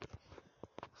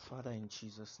Father, in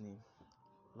Jesus' name,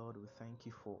 Lord, we thank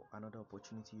you for another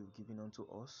opportunity you've given unto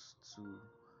us to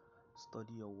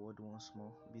study your word once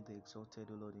more. Be the exalted,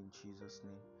 O Lord, in Jesus'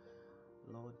 name.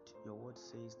 Lord, your word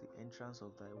says the entrance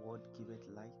of thy word giveth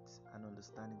light and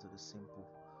understanding to the simple.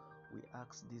 We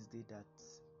ask this day that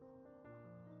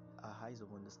our eyes of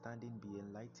understanding be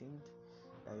enlightened,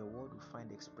 that your word will find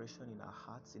expression in our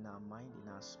hearts, in our mind, in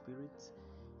our spirit,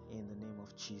 in the name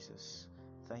of Jesus.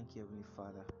 Thank you, Heavenly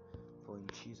Father, for in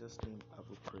Jesus' name I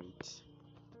will pray it.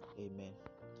 Amen.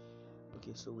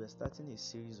 Okay, so we're starting a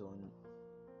series on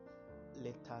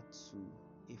letter to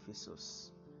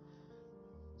Ephesus.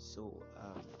 So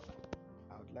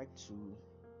I would like to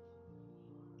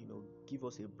give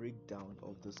us a breakdown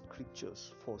of the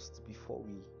scriptures first before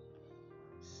we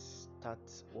start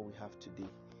what we have today.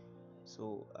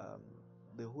 So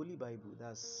the Holy Bible,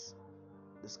 that's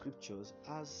the scriptures,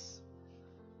 has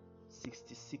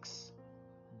 66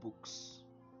 books.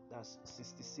 That's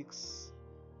 66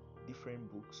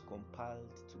 different books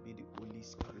compiled to be the Holy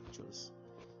Scriptures.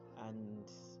 And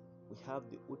we have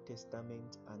the Old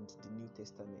Testament and the New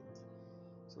Testament.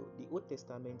 So the Old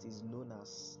Testament is known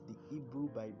as the Hebrew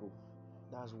Bible.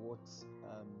 That's what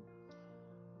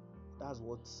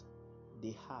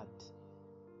they had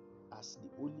as the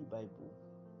Holy Bible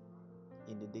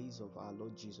in the days of our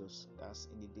Lord Jesus. That's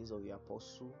in the days of the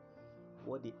Apostle.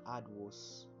 What they had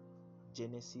was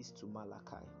Genesis to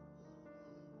Malachi.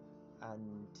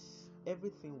 And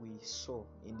everything we saw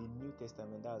in the New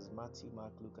Testament, that's Matthew,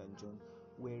 Mark, Luke, and John,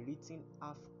 were written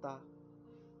after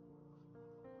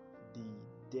the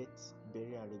death,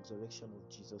 burial, and resurrection of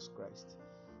Jesus Christ.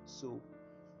 So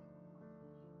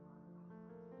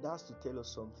that's to tell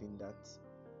us something, that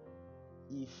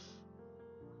if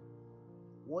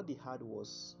what they had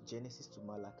was Genesis to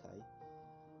Malachi,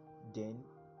 then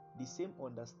the same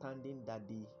understanding that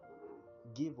they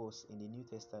gave us in the New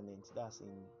Testament, that's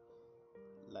in,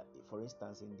 like for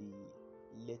instance, in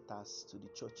the letters to the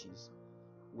churches,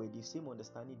 were the same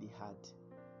understanding they had.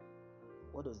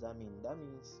 What does that mean? That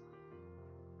means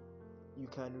you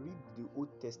can read the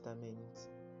Old Testament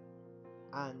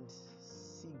and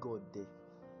see God there.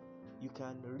 You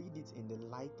can read it in the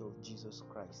light of Jesus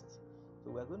Christ. So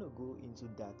we're going to go into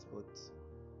that, but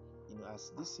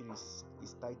as this series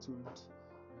is titled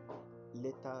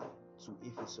Letter to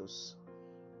Ephesus,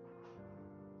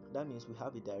 that means we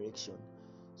have a direction.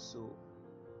 So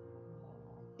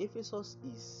Ephesus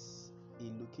is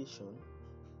a location,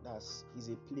 is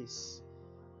a place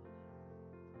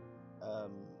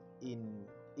in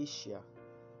Asia.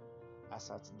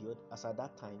 As at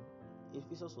that time,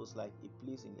 Ephesus was like a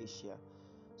place in Asia.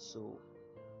 So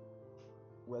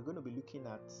we're going to be looking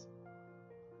at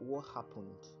what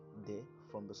happened there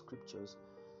from the scriptures.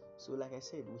 So like I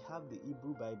said, we have the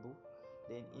Hebrew Bible.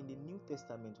 Then in the New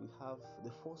Testament, we have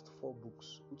the first 4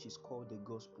 books, which is called the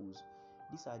Gospels.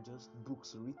 These are just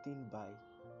books written by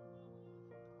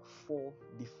 4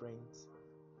 different,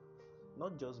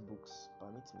 not just books,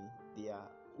 permit me, they are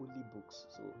only books.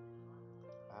 So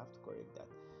I have to correct that.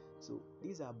 So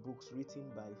these are books written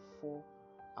by 4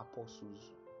 apostles.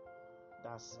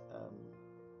 That's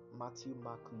Matthew,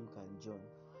 Mark, Luke, and John.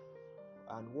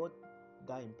 And what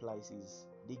that implies is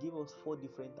they give us 4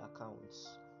 different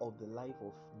accounts of the life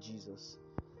of Jesus,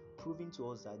 proving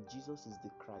to us that Jesus is the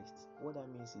Christ. What that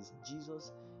means is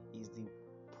Jesus is the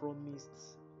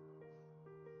promised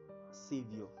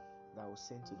Savior that was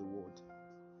sent to the world.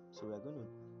 So we are going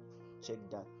to check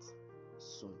that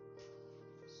soon.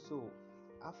 So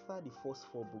after the first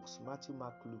 4 books, Matthew,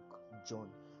 Mark, Luke, John,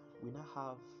 we now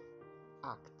have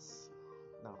Acts.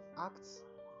 Now Acts,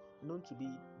 known to be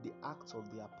the Acts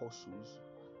of the Apostles,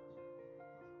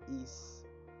 is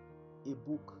a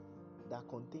book that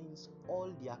contains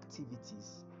all the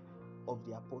activities of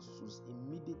the apostles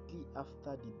immediately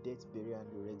after the death, burial,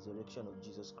 and the resurrection of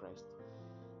Jesus Christ.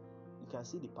 You can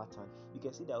see the pattern. You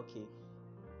can see that, okay,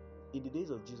 in the days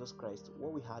of Jesus Christ,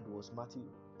 what we had was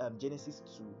Genesis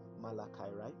to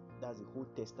Malachi, right? That's the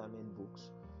Old Testament books.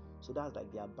 So that's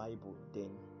like their Bible. Then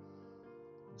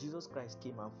Jesus Christ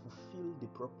came and fulfilled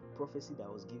the prophecy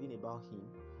that was given about him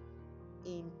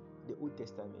in the Old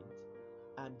Testament.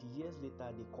 And years later,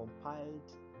 they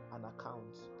compiled an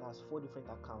account, that's 4 different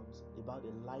accounts about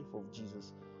the life of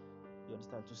Jesus. You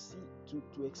understand?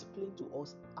 To explain to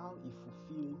us how he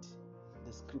fulfilled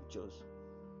the scriptures.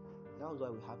 That's why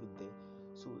we have it there.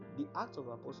 So the Acts of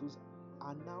the Apostles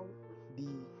are now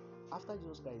after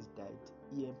Jesus Christ died,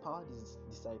 he empowered his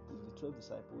disciples, the 12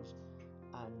 disciples,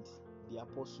 and the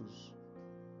apostles.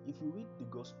 If you read the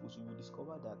Gospels, you will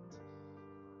discover that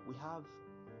we have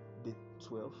the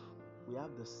 12, we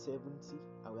have the 70,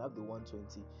 and we have the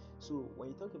 120. So when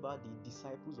you talk about the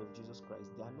disciples of Jesus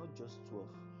Christ, they are not just 12,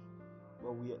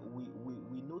 but we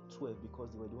know 12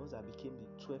 because they were the ones that became the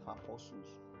 12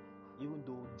 apostles, even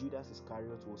though Judas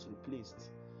Iscariot was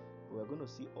replaced. We're going to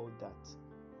see all that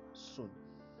soon.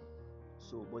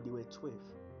 So, but they were 12.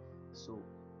 So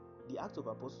the Acts of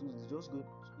Apostles is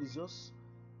just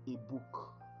a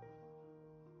book.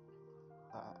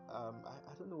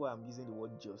 I don't know why I'm using the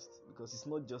word just, because it's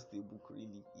not just a book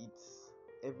really. It's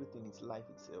everything. It's life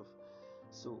itself.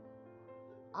 So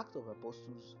Acts of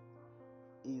Apostles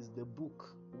is the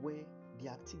book where the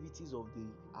activities of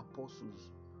the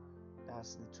apostles,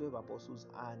 that's the 12 apostles,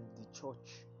 and the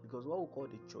church, because what we call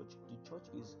the church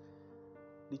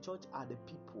are the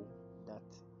people that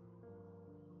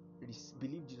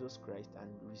believe Jesus Christ and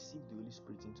receive the Holy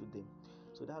Spirit into them.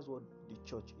 So that's what the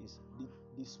church is.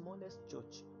 The smallest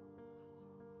church,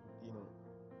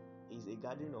 is a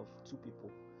gathering of two people.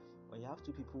 When you have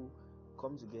two people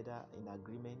come together in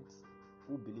agreement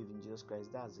who believe in Jesus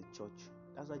Christ, that's a church.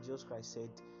 That's why Jesus Christ said,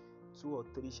 2 or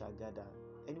 3 shall gather.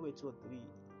 Anyway, 2 or 3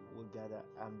 will gather,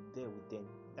 I'm there with them.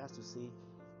 That's to say,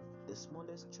 the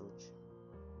smallest church,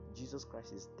 Jesus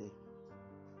Christ is there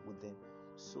with them.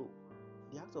 So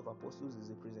the Acts of Apostles is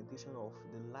a presentation of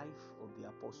the life of the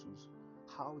apostles,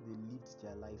 how they lived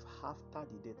their life after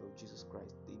the death of Jesus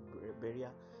Christ, the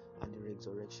burial and the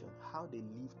resurrection, how they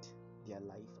lived their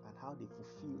life and how they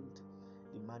fulfilled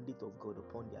the mandate of God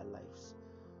upon their lives.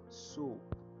 So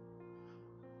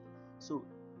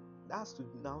that's to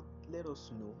now let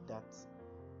us know that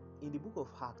in the book of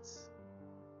Acts,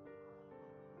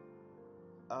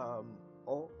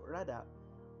 or rather,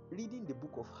 reading the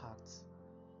book of Acts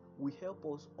will help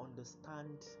us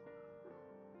understand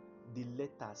the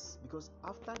letters, because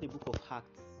after the book of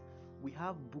Acts we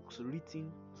have books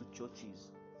written to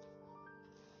churches.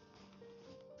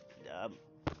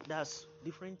 That's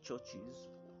different churches.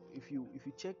 If you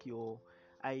check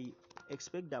I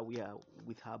expect that we are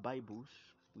with our Bibles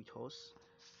with us.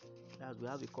 That we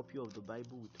have a copy of the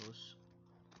Bible with us.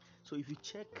 So if you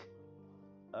check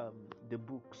the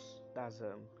books, that's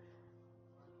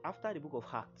after the book of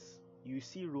Acts, you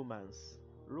see Romans.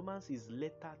 Romans is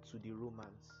letter to the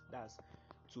Romans. That's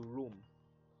to Rome.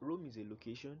 Rome is a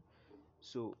location.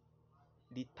 So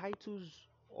the titles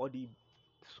or the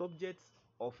subjects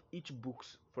of each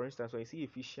books, for instance, when you see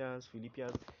Ephesians,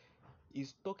 Philippians,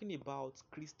 is talking about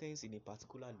Christians in a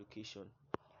particular location.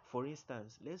 For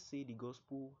instance, let's say the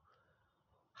gospel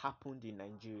happened in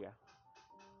Nigeria.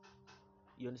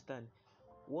 You understand?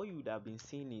 What you would have been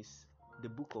seeing is the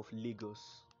book of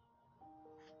Lagos,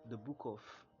 the book of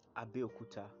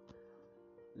Abeokuta,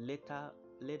 letter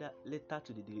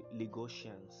to the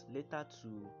Lagosians, letter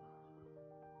to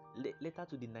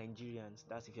the Nigerians.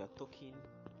 That's if you are talking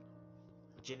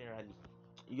generally.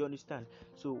 You understand?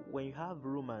 So when you have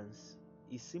Romans,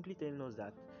 it's simply telling us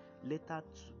that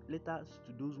letters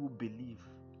to those who believe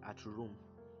at Rome,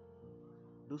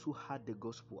 those who had the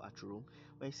gospel at Rome.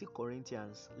 When you see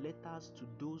Corinthians, letters to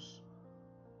those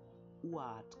who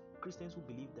are Christians who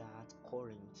believe that at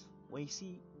Corinth. When you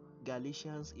see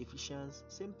Galatians, Ephesians,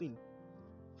 same thing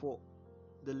for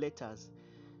the letters,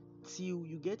 till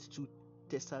you get to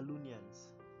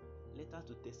Thessalonians, letter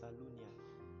to Thessalonians.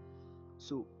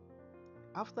 So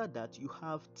after that you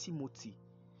have Timothy.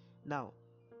 Now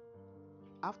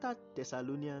after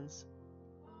Thessalonians,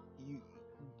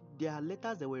 there are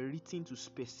letters that were written to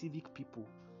specific people.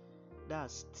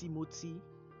 That's Timothy,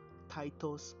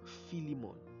 Titus,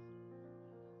 Philemon.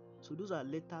 So those are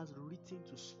letters written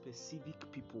to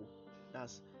specific people.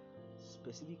 That's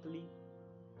specifically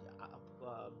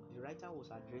the writer was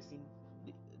addressing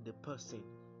the person.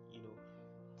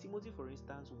 Timothy, for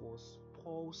instance, was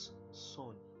Paul's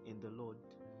son in the Lord.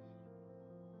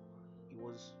 He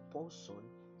was Paul's son.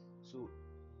 So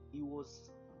he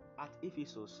was at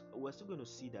Ephesus. We're still going to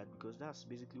see that because that's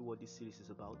basically what this series is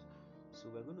about. So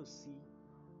we're going to see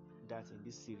that in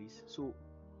this series. So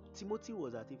Timothy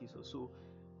was at Ephesus. So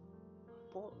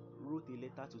Paul wrote a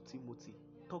letter to Timothy,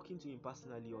 talking to him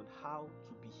personally on how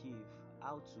to behave,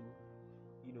 how to,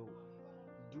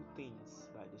 do things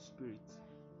by the Spirit.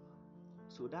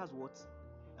 So that's what,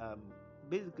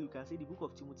 basically, you can say the book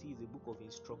of Timothy is a book of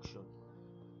instruction.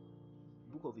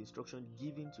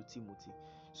 Given to Timothy.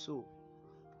 So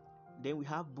then we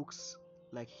have books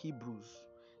like Hebrews.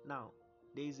 Now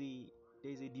there is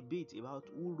a debate about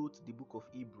who wrote the book of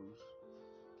Hebrews.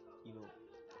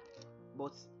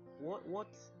 But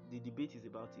what the debate is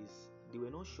about is they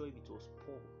were not sure if it was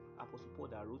Apostle Paul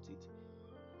that wrote it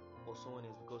or someone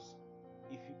else, because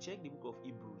if you check the book of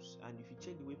Hebrews and if you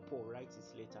check the way Paul writes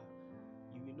his letter,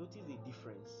 you will notice a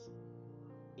difference.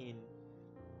 in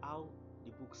how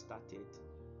the book started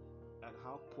and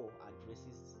how Paul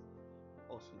addresses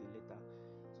us with the letter.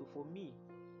 So for me,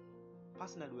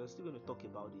 personally, we're still going to talk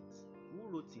about it. Who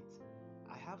wrote it?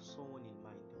 I have someone in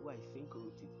mind who I think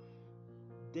wrote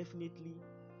it. Definitely,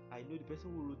 I know the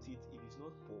person who wrote it, if it's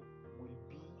not Paul, will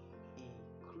be a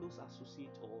close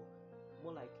associate or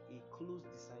more like a close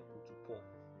disciple to Paul.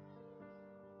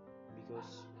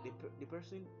 Because the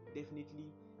person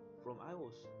definitely, from I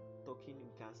was talking,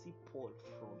 we can see Paul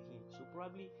from him. So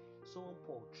probably someone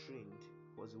Paul trained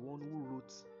was the one who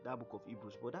wrote that book of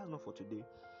Hebrews. But that's not for today.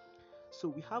 So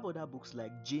we have other books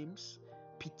like James,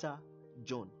 Peter,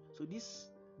 John. So these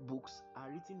books are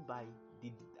written by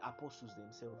the apostles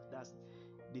themselves. That's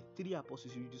the three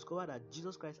apostles. You discover that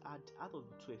Jesus Christ had, out of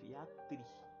the 12, he had three.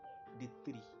 The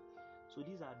three. So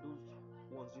these are those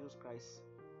ones Jesus Christ,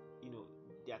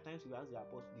 there are times he asked the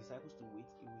disciples to wait.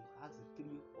 He will ask the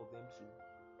three of them to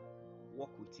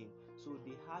walk with him. So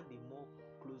they had a more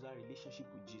closer relationship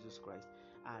with Jesus Christ,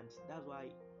 and that's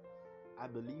why I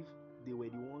believe they were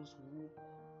the ones who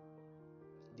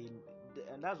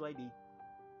and that's why they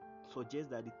suggest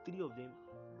that the three of them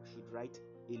should write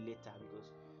a letter,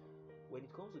 because when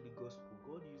it comes to the gospel,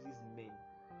 God uses men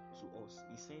to us.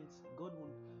 God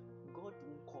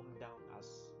won't come down as,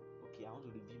 okay, I want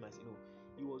to reveal myself. No,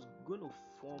 he was going to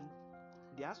form.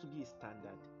 There has to be a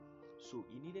standard. So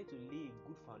he needed to lay a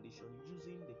good foundation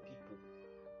using the people.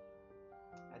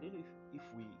 I don't know if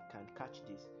we can catch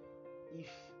this.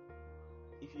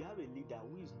 If you have a leader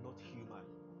who is not human,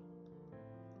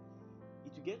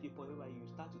 it will get to a point where you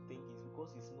start to think it's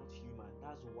because it's not human.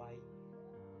 That's why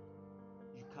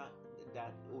you can't,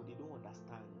 they don't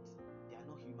understand. They are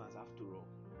not humans after all.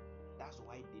 That's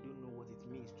why they don't know what it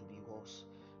means to be us.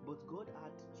 But God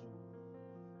had to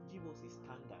give us a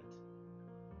standard.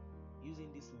 Using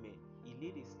these men, he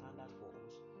laid a standard for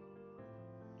us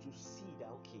to see that,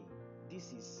 okay,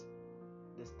 this is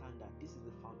the standard, this is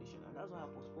the foundation. And that's why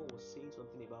Apostle Paul was saying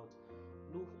something about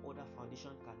no other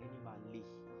foundation can any man lay.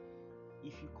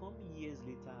 If you come years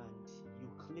later and you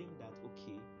claim that,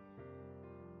 okay,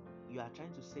 you are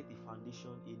trying to set a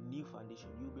foundation, a new foundation,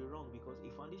 you'll be wrong, because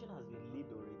a foundation has been laid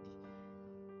already.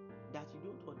 That you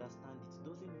don't understand it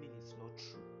doesn't mean it's not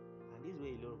true. And this is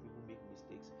where a lot of people make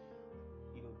mistakes.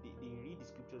 They read the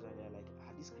scriptures and they're like,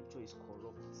 this scripture is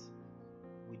corrupt,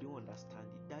 we don't understand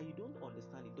it. That you don't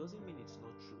understand it doesn't mean it's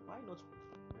not true. Why not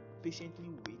patiently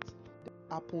wait? That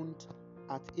happened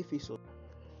at Ephesus.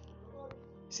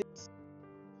 Since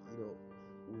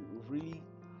we've really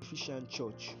Ephesian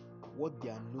church, what they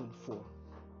are known for.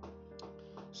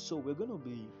 So we're going to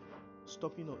be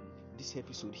stopping on this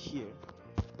episode here.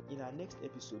 In our next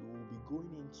episode, we'll be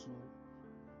going into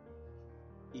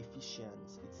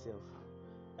Ephesians itself.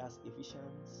 As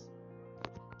Ephesians,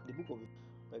 the book of it,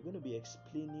 we're going to be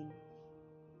explaining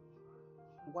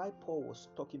why Paul was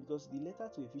talking, because the letter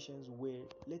to Ephesians were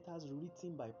letters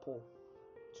written by Paul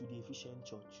to the Ephesian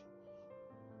church.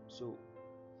 So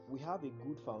we have a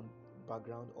good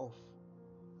background of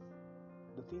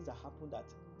the things that happened at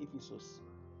Ephesus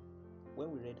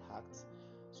when we read Acts.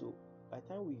 So by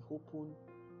the time we open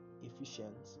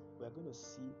Ephesians, we are going to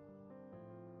see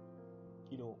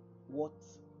what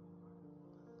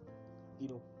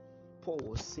Paul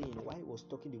was saying, why he was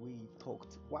talking the way he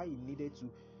talked, why he needed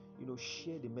to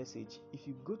share the message. If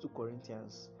you go to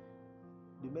Corinthians,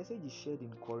 the message is shared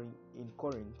in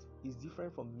Corinth is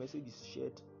different from the message is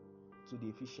shared to the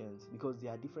Ephesians, because they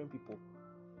are different people.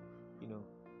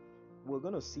 We're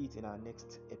going to see it in our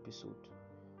next episode.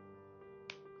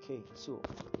 Okay, so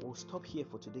we'll stop here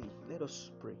for today. Let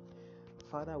us pray.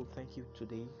 Father, we thank you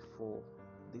today for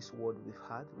this word we've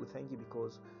had. We thank you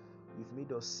because you've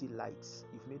made us see lights.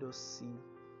 You've made us see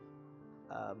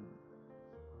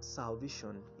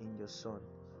salvation in your Son.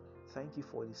 Thank you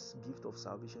for this gift of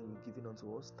salvation you've given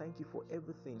unto us. Thank you for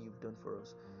everything you've done for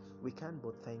us. We can't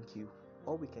but thank you.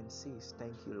 All we can say is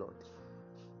thank you, Lord.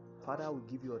 Father, we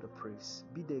give you all the praise.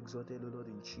 Be the exalted, Lord,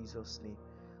 in Jesus' name.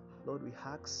 Lord, we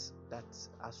ask that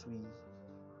as we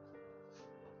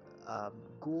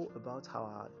go about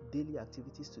our daily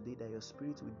activities today, that your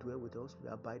Spirit will dwell with us,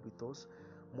 will abide with us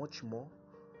much more,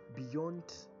 beyond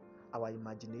our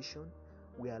imagination.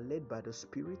 We are led by the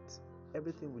Spirit.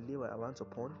 Everything we lay our hands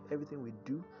upon, everything we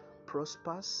do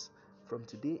prospers from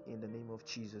today in the name of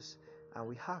Jesus. And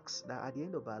we ask that at the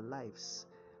end of our lives,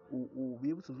 we'll be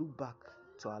able to look back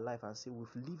to our life and say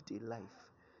we've lived a life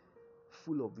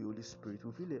full of the Holy Spirit.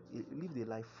 We've lived a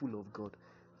life full of God.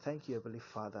 Thank you, Heavenly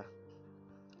Father,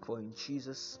 for in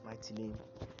Jesus' mighty name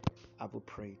I will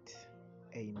pray it.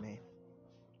 Amen.